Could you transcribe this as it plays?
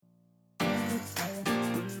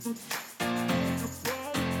I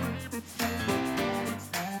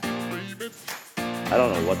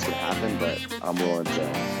don't know what's going to happen, but I'm willing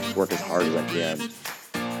to work as hard as I can.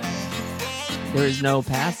 There is no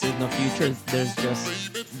past, there's no future. There's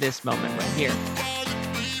just this moment right here.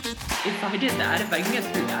 If I did that, if I can get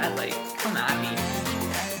through that, like, come at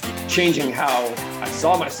me. Changing how I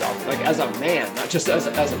saw myself, like as a man, not just as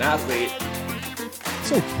an athlete.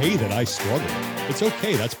 It's okay that I struggle. It's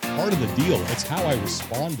okay. That's part of the deal. It's how I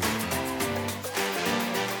respond to it.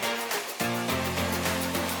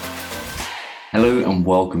 Hello and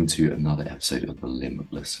welcome to another episode of the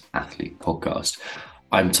Limitless Athlete Podcast.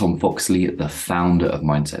 I'm Tom Foxley, the founder of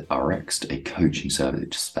Mindset RX, a coaching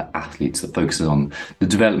service for athletes that focuses on the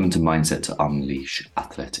development of mindset to unleash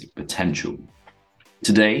athletic potential.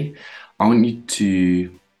 Today, I want you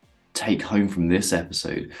to take home from this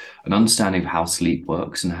episode an understanding of how sleep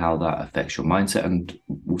works and how that affects your mindset, and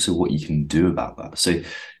also what you can do about that. So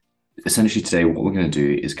essentially today, what we're going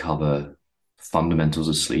to do is cover fundamentals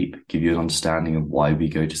of sleep, give you an understanding of why we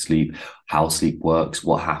go to sleep, how sleep works,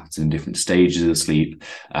 what happens in different stages of sleep,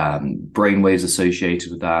 brainwaves associated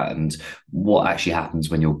with that, and what actually happens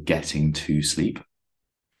when you're getting to sleep.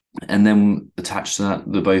 And then attach to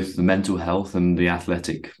that both the mental health and the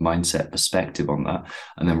athletic mindset perspective on that,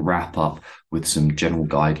 and then wrap up with some general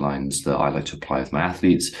guidelines that I like to apply with my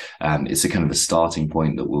athletes. It's a kind of a starting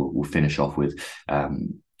point that we'll finish off with.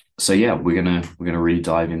 So yeah, we're gonna really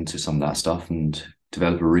dive into some of that stuff and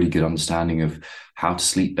develop a really good understanding of how to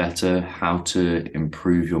sleep better, how to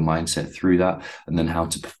improve your mindset through that, and then how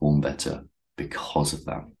to perform better because of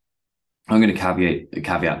that. I'm going to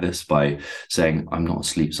caveat this by saying I'm not a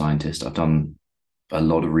sleep scientist. I've done a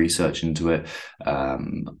lot of research into it,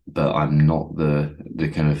 but I'm not the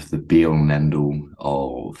kind of the be all and end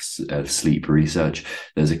all of sleep research.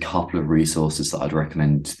 There's a couple of resources that I'd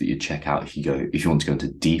recommend that you check out if you want to go into a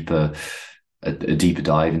deeper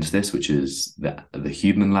dive into this, which is the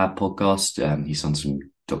Huberman Lab podcast. He's done some.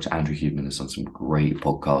 Dr. Andrew Huberman has done some great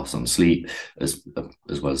podcasts on sleep, as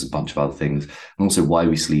well as a bunch of other things. And also Why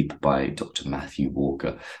We Sleep by Dr. Matthew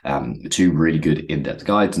Walker. Two really good in-depth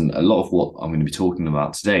guides. And a lot of what I'm going to be talking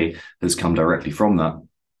about today has come directly from that.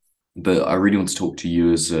 But I really want to talk to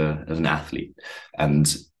you as an athlete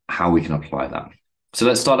and how we can apply that. So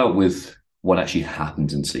let's start out with what actually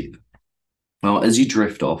happens in sleep. Now, as you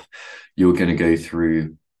drift off, you're going to go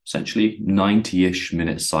through essentially 90-ish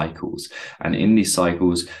minute cycles. And in these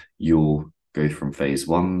cycles, you'll go from phase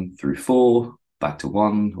 1 through 4, back to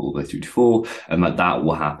 1, all the way through to 4. And that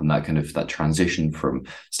will happen, that transition from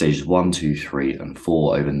stages 1, 2, 3, and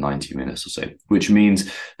 4 over 90 minutes or so, which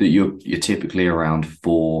means that you're typically around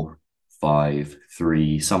 4, 5,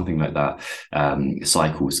 3, something like that,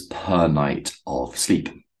 cycles per night of sleep.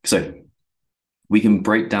 So we can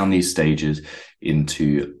break down these stages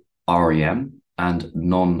into REM and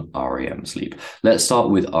non-REM sleep. Let's start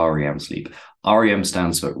with REM sleep. REM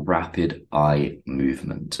stands for rapid eye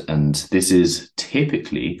movement. And this is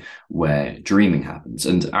typically where dreaming happens.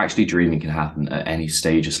 And actually dreaming can happen at any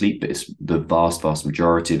stage of sleep, but it's the vast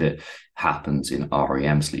majority of it happens in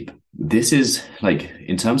REM sleep. This is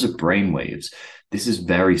in terms of brain waves, this is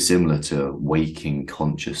very similar to waking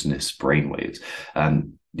consciousness brain waves.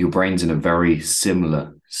 Your brain's in a very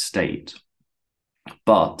similar state,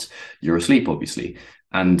 but you're asleep, obviously,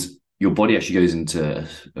 and your body actually goes into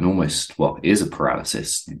an almost is a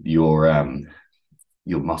paralysis. Your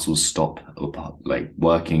muscles stop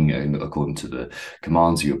working according to the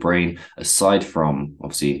commands of your brain, aside from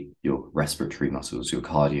obviously your respiratory muscles, your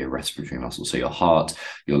cardiorespiratory muscles, so your heart,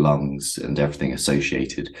 your lungs, and everything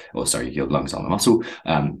associated, your lungs aren't a muscle,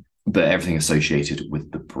 but everything associated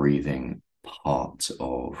with the breathing part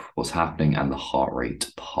of what's happening and the heart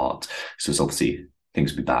rate part. So it's obviously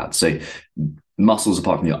things will be bad. So muscles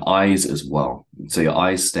apart from your eyes as well. So your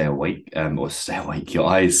eyes stay awake, your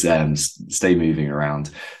eyes stay moving around.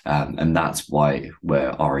 And that's where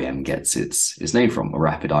REM gets its name from, a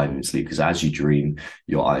rapid eye movement sleep, because as you dream,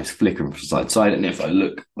 your eyes flicker from side to side. And if I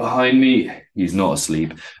look behind me, he's not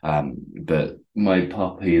asleep. But my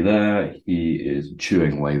puppy there, he is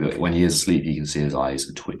chewing away. But when he is asleep, you can see his eyes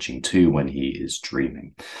are twitching too when he is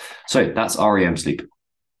dreaming. So that's REM sleep.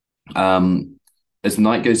 As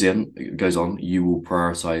night goes on, you will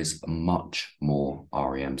prioritize much more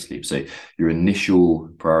REM sleep. So your initial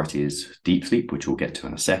priority is deep sleep, which we'll get to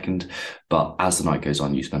in a second. But as the night goes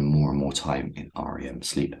on, you spend more and more time in REM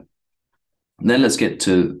sleep. And then let's get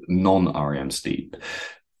to non-REM sleep.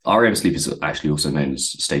 REM sleep is actually also known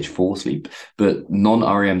as stage 4 sleep, but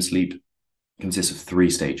non-REM sleep consists of 3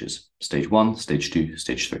 stages: stage 1, stage 2,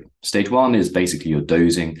 stage 3. Stage 1 is basically your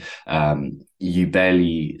dozing. You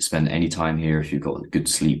barely spend any time here if you've got good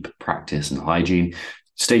sleep practice and hygiene.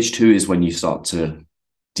 Stage 2 is when you start to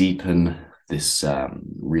deepen this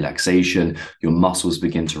relaxation. Your muscles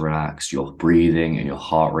begin to relax, your breathing and your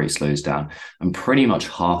heart rate slows down, and pretty much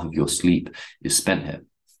half of your sleep is spent here.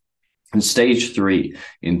 And stage 3,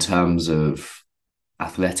 in terms of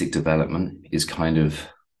athletic development, is kind of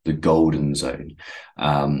the golden zone.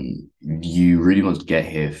 You really want to get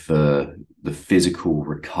here for the physical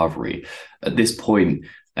recovery. At this point,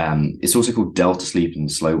 it's also called delta sleep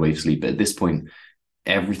and slow wave sleep, but at this point,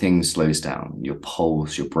 everything slows down. Your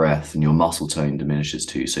pulse, your breath, and your muscle tone diminishes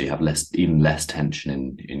too. So you have even less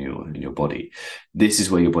tension in your body. This is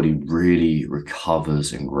where your body really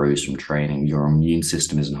recovers and grows from training. Your immune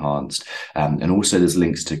system is enhanced. And also there's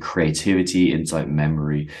links to creativity, insight,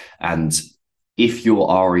 memory. And if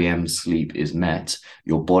your REM sleep is met,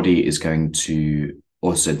 your body is going to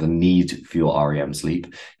also, the need for your REM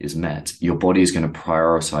sleep is met. Your body is going to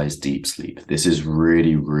prioritize deep sleep. This is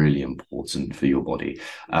really, really important for your body.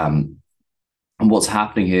 And what's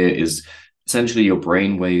happening here is essentially your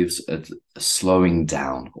brain waves are slowing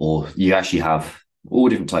down, or you actually have all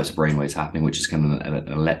different types of brain waves happening, which is kind of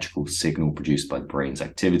an electrical signal produced by the brain's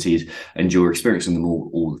activities, and you're experiencing them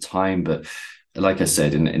all the time. But like I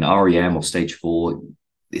said, in REM or stage 4,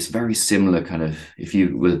 it's very similar kind of, if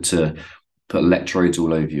you were to put electrodes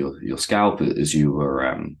all over your scalp as you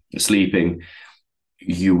were sleeping,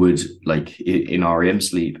 you would, like in REM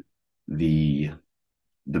sleep, the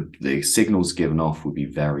signals given off would be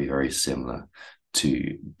very, very similar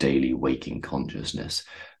to daily waking consciousness.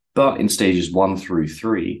 But in stages 1 through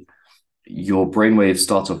 3, your brainwaves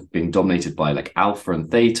start off being dominated by like alpha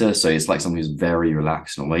and theta. So it's like someone who's very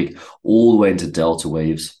relaxed and awake, all the way into delta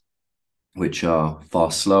waves, which are far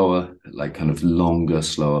slower, like kind of longer,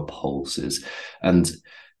 slower pulses. And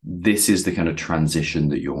this is the kind of transition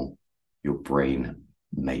that your brain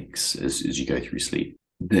makes as you go through sleep.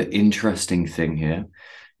 The interesting thing here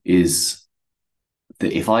is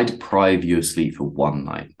that if I deprive you of sleep for one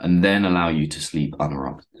night and then allow you to sleep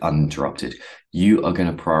uninterrupted, you are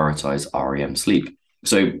going to prioritize REM sleep.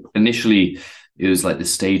 So initially, it was like the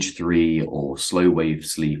stage 3 or slow wave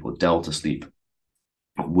sleep or delta sleep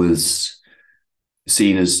was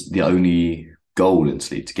seen as the only goal in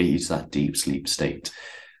sleep, to get you to that deep sleep state.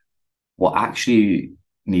 What actually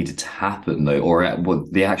needed to happen, though, or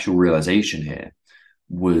what the actual realization here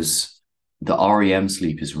was, the REM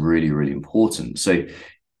sleep is really, really important. So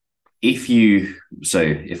if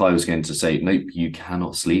I was going to say, nope, you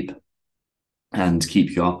cannot sleep, and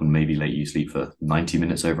keep you up and maybe let you sleep for 90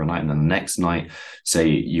 minutes overnight, and then the next night, say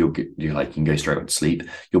you're like, you can go straight to sleep,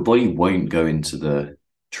 your body won't go into the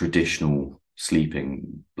traditional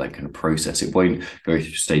sleeping like kind of process. It won't go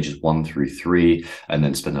through stages 1 through 3 and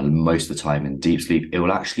then spend most of the time in deep sleep. It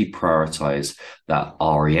will actually prioritize that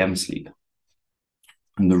REM sleep.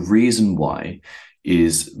 And the reason why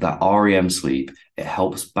is that REM sleep, it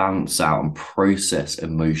helps balance out and process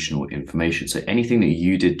emotional information. So anything that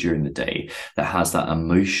you did during the day that has that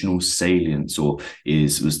emotional salience or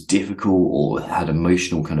was difficult or had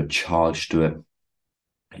emotional kind of charge to it,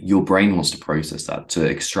 your brain wants to process that, to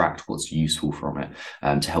extract what's useful from it,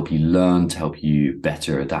 to help you learn, to help you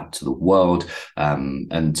better adapt to the world,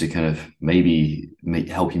 and to kind of maybe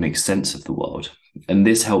help you make sense of the world. And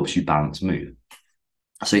this helps you balance mood.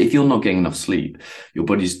 So if you're not getting enough sleep, your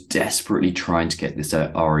body's desperately trying to get this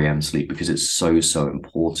REM sleep because it's so, so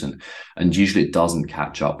important. And usually it doesn't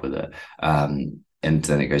catch up with it. And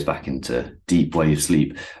then it goes back into deep wave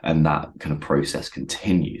sleep, and that kind of process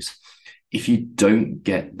continues. If you don't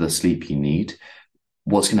get the sleep you need,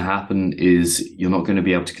 what's going to happen is you're not going to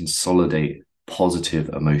be able to consolidate positive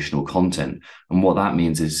emotional content. And what that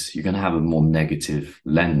means is you're going to have a more negative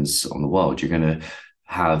lens on the world. You're going to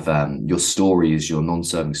have your stories, your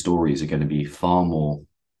non-serving stories are going to be far more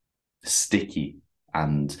sticky,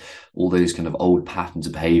 and all those kind of old patterns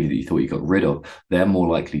of behavior that you thought you got rid of, they're more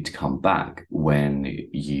likely to come back when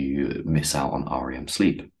you miss out on REM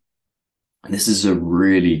sleep. And this is a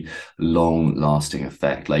really long lasting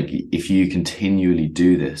effect. Like if you continually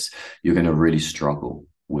do this, you're going to really struggle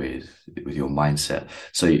with your mindset.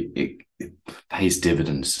 So it pays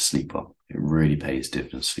dividends to sleep well. It really pays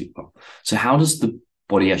dividends to sleep well. So how does the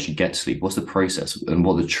body actually get to sleep? What's the process and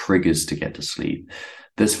what are the triggers to get to sleep?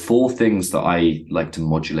 There's 4 things that I like to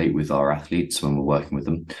modulate with our athletes when we're working with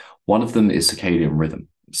them. One of them is circadian rhythm.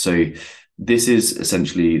 So this is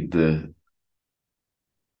essentially the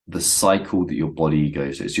cycle that your body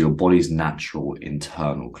goes through. It's your body's natural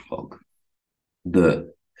internal clock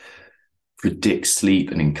that predicts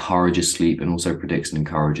sleep and encourages sleep, and also predicts and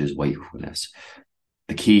encourages wakefulness.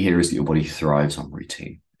 The key here is that your body thrives on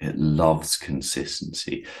routine. It loves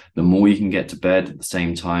consistency. The more you can get to bed at the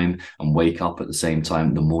same time and wake up at the same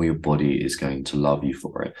time, the more your body is going to love you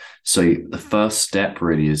for it. So the first step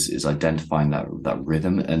really is identifying that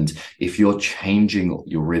rhythm. And if you're changing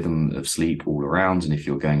your rhythm of sleep all around, and if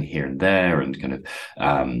you're going here and there and kind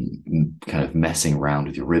of messing around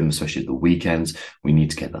with your rhythm, especially at the weekends, we need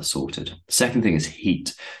to get that sorted. The second thing is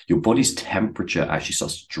heat. Your body's temperature actually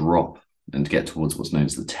starts to drop and get towards what's known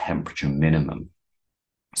as the temperature minimum.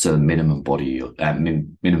 So the minimum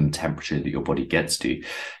minimum temperature that your body gets to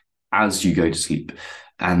as you go to sleep.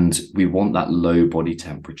 And we want that low body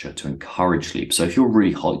temperature to encourage sleep. So if you're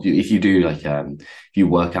really hot, if you do if you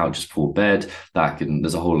work out just before bed,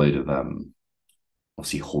 there's a whole load of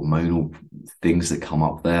obviously hormonal things that come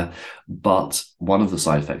up there. But one of the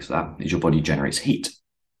side effects of that is your body generates heat.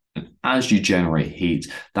 And as you generate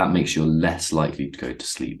heat, that makes you less likely to go to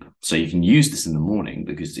sleep. So you can use this in the morning,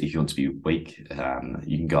 because if you want to be awake,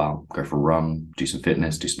 you can go out, go for a run, do some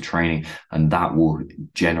fitness, do some training, and that will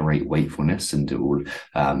generate wakefulness, and it will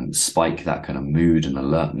spike that kind of mood and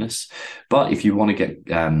alertness. But if you want to get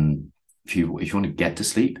if you want to get to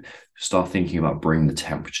sleep, start thinking about bringing the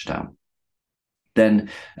temperature down. Then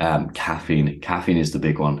caffeine. Caffeine is the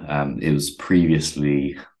big one. It was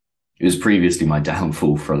previously my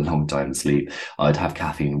downfall for a long time in sleep. I'd have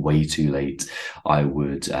caffeine way too late. I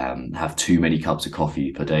would have too many cups of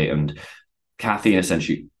coffee per day. And caffeine,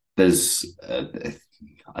 essentially, there's,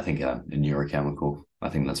 I think, a neurochemical. I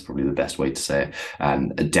think that's probably the best way to say it.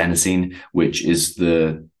 Adenosine, which is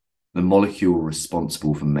the molecule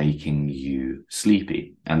responsible for making you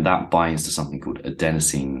sleepy. And that binds to something called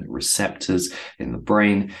adenosine receptors in the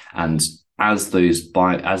brain. And as the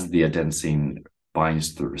adenosine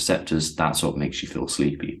binds to the receptors, that's what makes you feel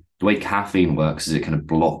sleepy. The way caffeine works is it kind of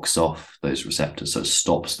blocks off those receptors, so it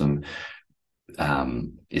stops them.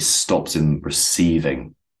 It stops them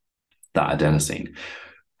receiving that adenosine,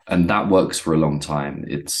 and that works for a long time.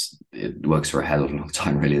 It works for a hell of a long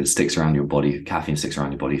time, really. It sticks around your body. Caffeine sticks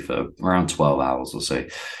around your body for around 12 hours or so.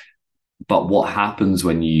 But what happens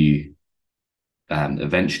when you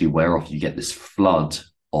eventually wear off? You get this flood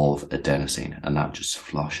of adenosine, and that just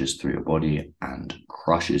flushes through your body and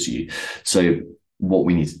crushes you. So what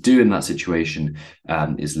we need to do in that situation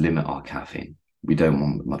is limit our caffeine. We don't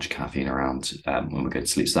want much caffeine around when we're going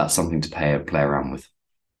to sleep. So that's something to play around with.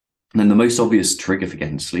 And then the most obvious trigger for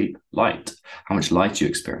getting to sleep, light. How much light are you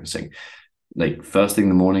experiencing? Like first thing in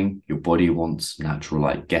the morning, your body wants natural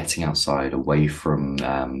light, getting outside away from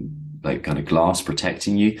kind of glass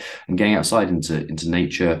protecting you, and getting outside into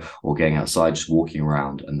nature, or getting outside, just walking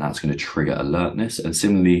around, and that's going to trigger alertness. And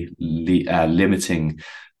similarly, limiting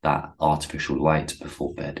that artificial light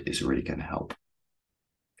before bed is really going to help.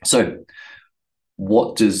 So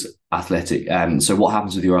what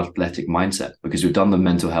happens with your athletic mindset? Because we've done the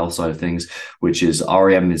mental health side of things, which is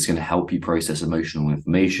REM is going to help you process emotional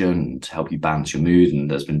information and help you balance your mood. And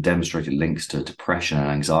there's been demonstrated links to depression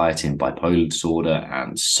and anxiety and bipolar disorder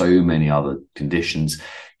and so many other conditions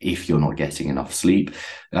if you're not getting enough sleep.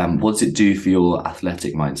 What does it do for your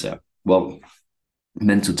athletic mindset? Well,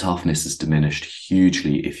 mental toughness is diminished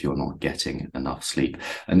hugely if you're not getting enough sleep.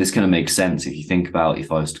 And this kind of makes sense if you think about,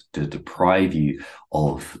 if I was to deprive you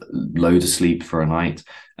of loads of sleep for a night,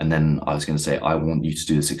 and then I was going to say, I want you to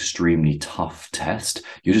do this extremely tough test,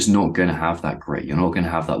 you're just not going to have that grit. You're not going to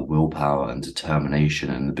have that willpower and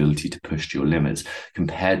determination and ability to push to your limits,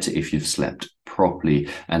 compared to if you've slept properly.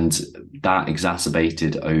 And that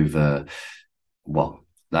exacerbated over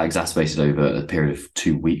a period of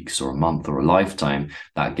 2 weeks or a month or a lifetime,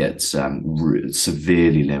 that gets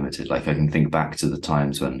severely limited. Like I can think back to the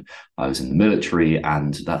times when I was in the military,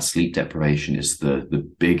 and that sleep deprivation is the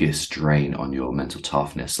biggest drain on your mental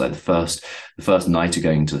toughness. Like the first night of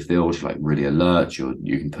going to the field, you're like really alert, you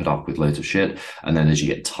can put up with loads of shit. And then as you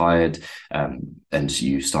get tired and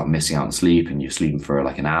you start missing out on sleep, and you're sleeping for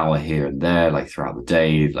like an hour here and there, like throughout the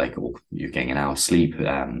day, like, or you're getting an hour's sleep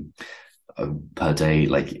per day,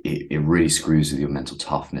 like it really screws with your mental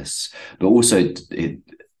toughness. But also it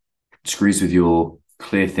screws with your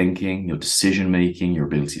clear thinking, your decision making, your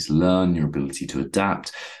ability to learn, your ability to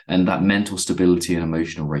adapt, and that mental stability and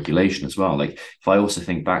emotional regulation as well. Like if I also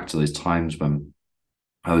think back to those times when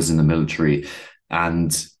I was in the military,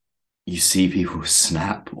 and you see people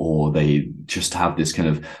snap, or they just have this kind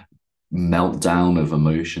of meltdown of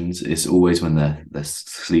emotions, it's always when they're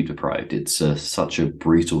sleep deprived. It's such a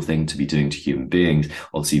brutal thing to be doing to human beings,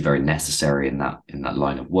 obviously very necessary in that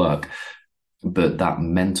line of work. But that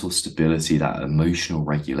mental stability, that emotional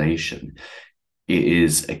regulation, it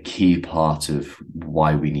is a key part of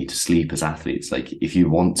why we need to sleep as athletes. Like, if you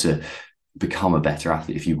want to become a better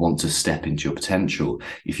athlete, if you want to step into your potential,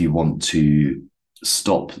 if you want to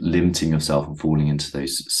stop limiting yourself and falling into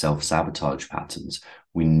those self-sabotage patterns,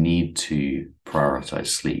 we need to prioritize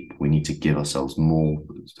sleep. We need to give ourselves more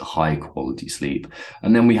high quality sleep.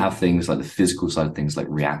 And then we have things like the physical side of things, like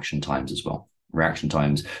reaction times as well. Reaction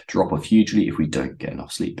times drop off hugely if we don't get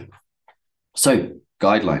enough sleep. So,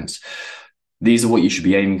 guidelines. These are what you should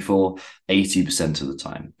be aiming for 80% of the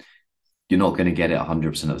time. You're not going to get it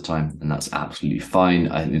 100% of the time, and that's absolutely fine.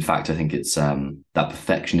 In fact, I think it's that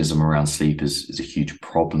perfectionism around sleep is a huge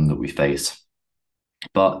problem that we face.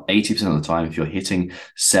 But 80% of the time, if you're hitting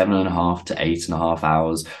 7.5 to 8.5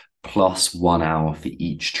 hours plus 1 hour for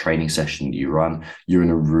each training session that you run, you're in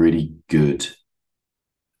a really good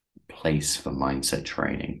place for mindset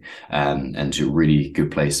training, and a really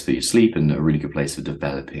good place for your sleep, and a really good place for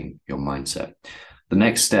developing your mindset. The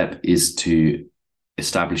next step is to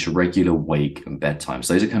establish a regular wake and bedtime.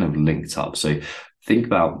 So those are kind of linked up. So think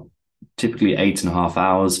about typically 8.5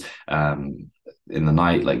 hours in the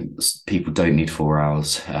night. Like, people don't need 4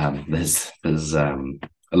 hours. There's a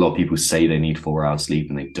lot of people say they need 4 hours sleep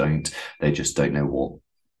and they don't. They just don't know what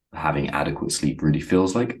having adequate sleep really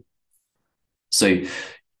feels like. So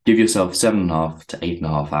give yourself 7.5 to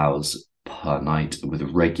 8.5 hours per night with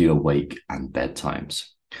regular wake and bedtimes.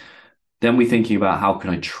 Then we're thinking about, how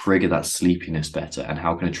can I trigger that sleepiness better, and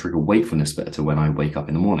how can I trigger wakefulness better when I wake up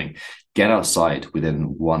in the morning? Get outside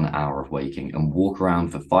within 1 hour of waking and walk around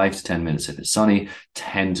for 5 to 10 minutes if it's sunny,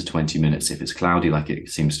 10 to 20 minutes if it's cloudy, like it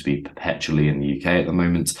seems to be perpetually in the UK at the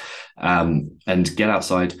moment. And get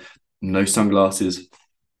outside, no sunglasses.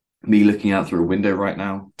 Me looking out through a window right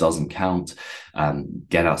now doesn't count.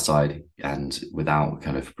 Get outside, and without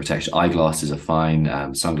kind of protection. Eyeglasses are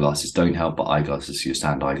fine. Sunglasses don't help, but eyeglasses, your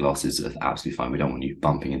standard eyeglasses, are absolutely fine. We don't want you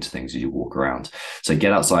bumping into things as you walk around. So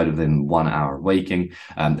get outside within 1 hour of waking,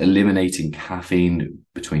 eliminating caffeine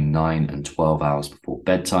between 9 and 12 hours before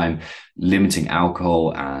bedtime, limiting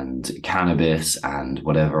alcohol and cannabis and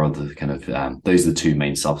whatever other kind of, those are the two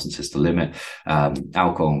main substances to limit.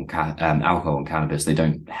 Alcohol and cannabis, they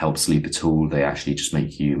don't help sleep at all. They actually just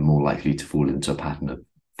make you more likely to fall into a pattern of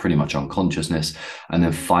pretty much unconsciousness. And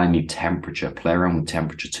then finally, temperature. Play around with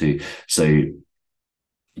temperature too. So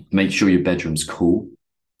make sure your bedroom's cool,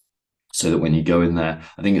 so that when you go in there,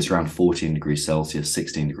 I think it's around 14 degrees Celsius,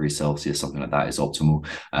 16 degrees Celsius, something like that is optimal.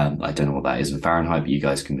 I don't know what that is in Fahrenheit, but you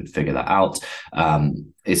guys can figure that out.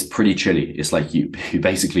 It's pretty chilly. It's like you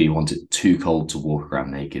basically want it too cold to walk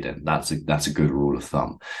around naked in. That's a good rule of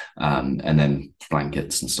thumb. And then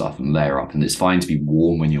blankets and stuff, and layer up. And it's fine to be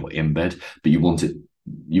warm when you're in bed, but you want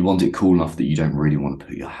it cool enough that you don't really want to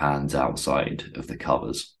put your hands outside of the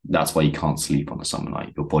covers. That's why you can't sleep on a summer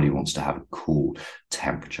night. Your body wants to have a cool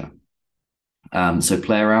temperature. So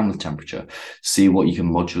play around with temperature, see what you can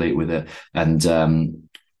modulate with it. And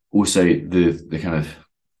also the kind of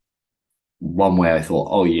one way I thought,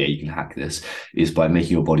 oh yeah, you can hack this, is by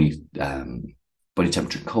making your body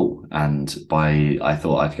temperature cool. And I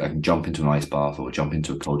thought I can jump into an ice bath or jump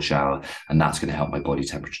into a cold shower, and that's going to help my body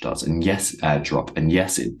temperature drop. And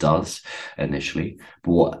yes, it does initially.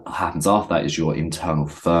 But what happens after that is your internal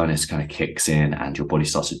furnace kind of kicks in, and your body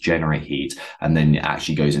starts to generate heat, and then it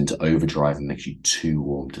actually goes into overdrive and makes you too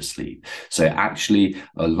warm to sleep. So actually,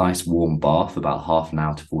 a nice warm bath about half an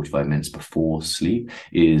hour to 45 minutes before sleep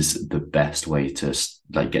is the best way to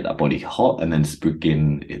get that body hot and then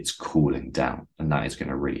begin its cooling down. And that is going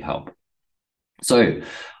to really help. So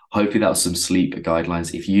hopefully that was some sleep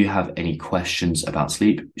guidelines. If you have any questions about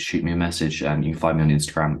sleep, shoot me a message. You can find me on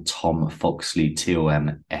Instagram, Tom Foxley,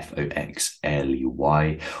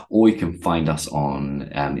 TomFoxley, or you can find us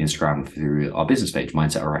on Instagram through our business page,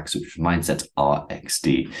 Mindset RX, which is Mindset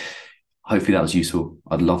RXD. Hopefully that was useful.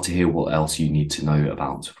 I'd love to hear what else you need to know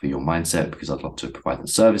about for your mindset, because I'd love to provide that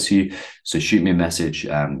service to you. So shoot me a message,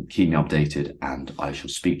 keep me updated, and I shall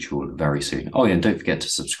speak to you all very soon. Oh yeah, and don't forget to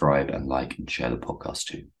subscribe and like and share the podcast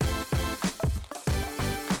too.